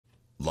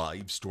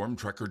Live Storm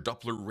Tracker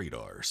Doppler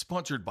radar,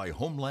 sponsored by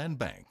Homeland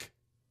Bank.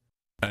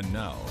 And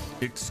now,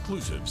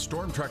 exclusive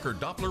Storm Tracker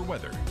Doppler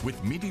weather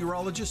with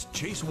meteorologist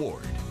Chase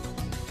Ward.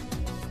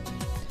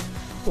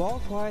 Well, all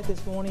quiet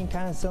this morning,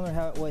 kind of similar to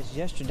how it was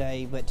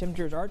yesterday, but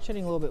temperatures are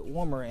trending a little bit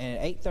warmer, and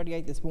at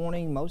 8:38 this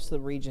morning, most of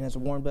the region has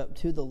warmed up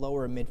to the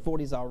lower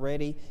mid-40s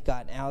already,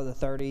 gotten out of the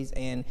 30s,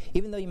 and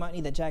even though you might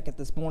need that jacket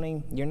this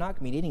morning, you're not going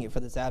to be needing it for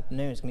this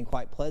afternoon. It's going to be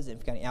quite pleasant if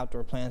you've got any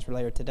outdoor plans for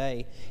later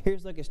today.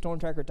 Here's a look at Storm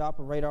Tracker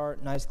Doppler radar,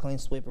 nice clean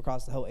sweep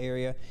across the whole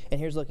area,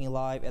 and here's looking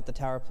live at the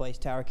Tower Place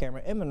Tower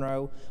Camera in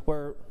Monroe,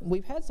 where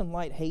we've had some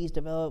light haze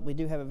develop. We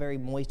do have a very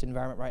moist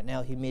environment right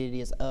now. Humidity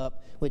is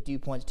up with dew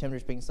points,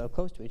 temperatures being so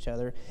close to each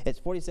other. It's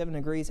 47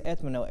 degrees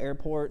at Monroe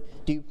Airport,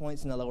 dew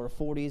points in the lower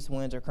 40s,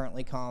 winds are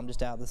currently calm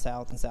just out of the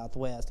south and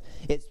southwest.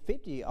 It's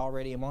 50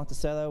 already in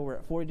Monticello, we're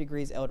at 40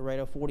 degrees El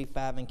Dorado,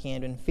 45 in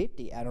Camden,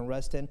 50 out in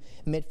Ruston,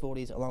 mid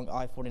 40s along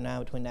I-49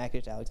 between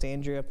Natchitoches and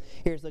Alexandria.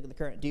 Here's a look at the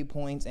current dew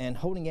points and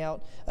holding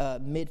out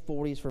mid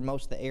 40s for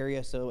most of the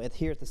area, so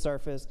here at the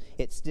surface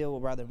it's still a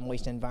rather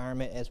moist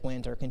environment as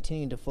winds are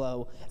continuing to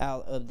flow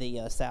out of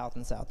the south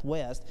and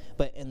southwest,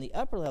 but in the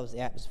upper levels of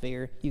the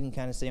atmosphere you can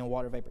kind of see on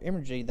water vapor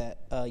imagery that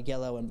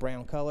yellow and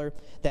brown color,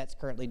 that's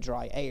currently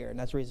dry air, and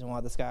that's the reason why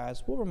the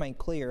skies will remain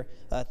clear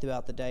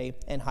throughout the day.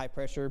 And high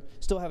pressure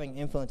still having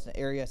influence in the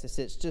area as it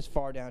sits just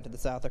far down to the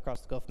south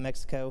across the Gulf of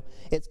Mexico.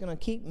 It's going to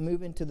keep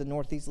moving to the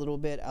northeast a little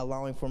bit,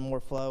 allowing for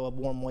more flow of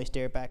warm moist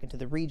air back into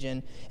the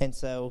region, and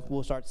so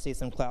we'll start to see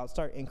some clouds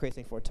start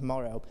increasing for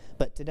tomorrow.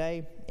 But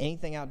today,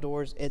 anything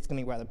outdoors, it's going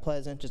to be rather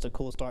pleasant, just a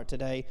cool start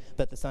today,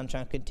 but the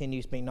sunshine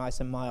continues to be nice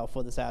and mild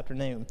for this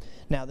afternoon.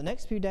 Now the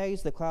next few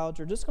days the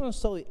clouds are just going to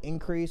slowly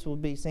increase. We'll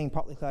be seeing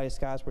partly cloudy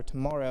skies for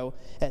tomorrow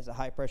as the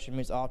high pressure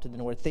moves off to the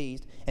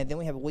northeast, and then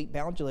we have a weak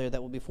boundary layer that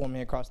will be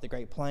forming across the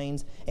Great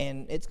Plains,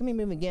 and it's going to be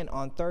moving again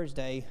on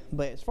Thursday.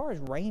 But as far as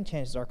rain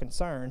chances are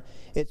concerned,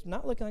 it's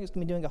not looking like it's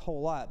going to be doing a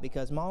whole lot,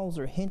 because models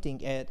are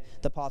hinting at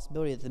the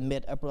possibility that the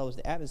mid-upper levels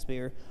of the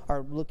atmosphere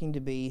are looking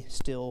to be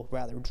still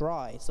rather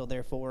dry, so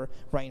therefore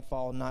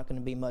rainfall not going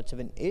to be much of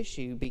an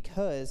issue,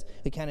 because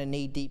we kind of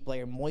need deep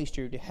layer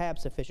moisture to have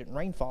sufficient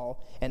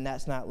rainfall, and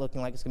that's not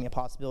looking like it's going to be a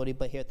possibility.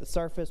 But here at the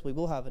surface we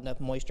will have enough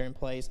moisture in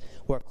place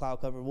where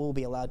cloud cover will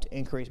be allowed to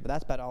increase, but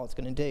that's about all it's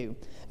going to do.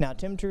 Now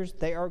temperatures,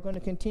 they are going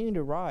to continue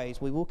to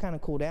rise. We will kind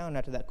of cool down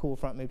after that cool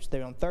front moves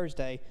through on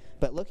Thursday,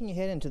 but looking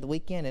ahead into the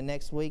weekend and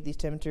next week, these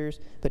temperatures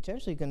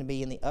potentially going to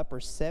be in the upper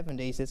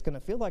 70s. It's going to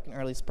feel like an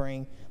early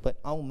spring, but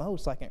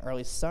almost like an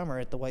early summer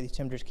at the way these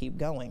temperatures keep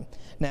going.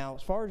 Now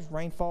as far as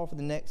rainfall for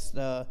the next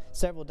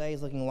several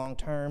days looking long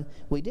term,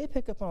 we did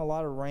pick up on a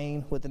lot of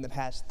rain within the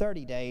past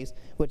 30 days,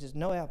 which has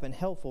no doubt been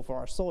helpful for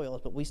our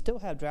soils, but we still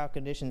have drought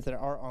conditions that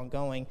are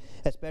ongoing,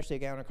 especially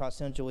down across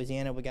central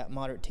Louisiana. We got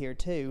moderate tier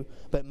 2,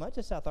 but much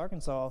of South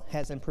Arkansas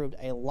has improved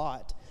a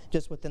lot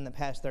just within the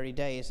past 30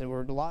 days, and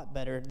we're a lot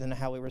better than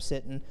how we were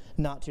sitting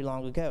not too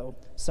long ago.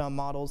 Some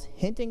models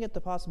hinting at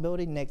the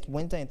possibility next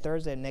Wednesday and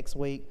Thursday of next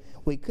week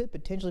we could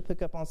potentially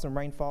pick up on some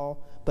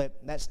rainfall,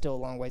 but that's still a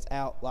long ways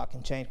out. A lot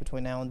can change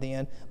between now and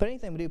then, but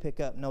anything we do pick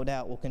up no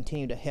doubt will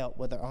continue to help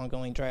with our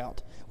ongoing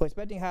drought. We're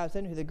expecting high of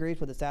 72 degrees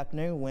for this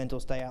afternoon. Winds will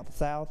stay out the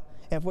south,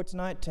 and for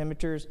tonight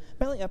temperatures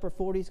mainly upper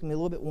 40s, going to be a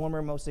little bit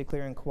warmer, mostly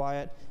clear and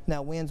quiet.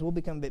 Now winds will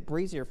become a bit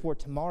breezier for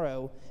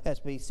tomorrow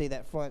as we see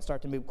that front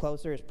start to move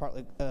closer as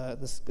partly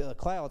the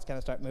clouds kind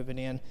of start moving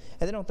in.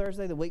 And then on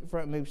Thursday the weak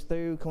front moves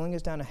through, cooling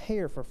us down a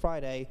hair for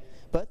Friday,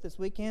 but this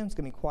weekend it's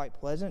going to be quite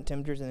pleasant.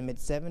 Temperatures in the mid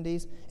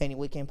 70s. Any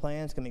weekend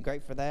plans going to be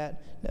great for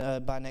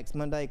that. By next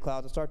Monday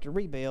clouds will start to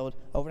rebuild.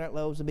 Overnight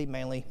lows will be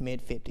mainly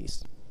mid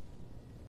 50s.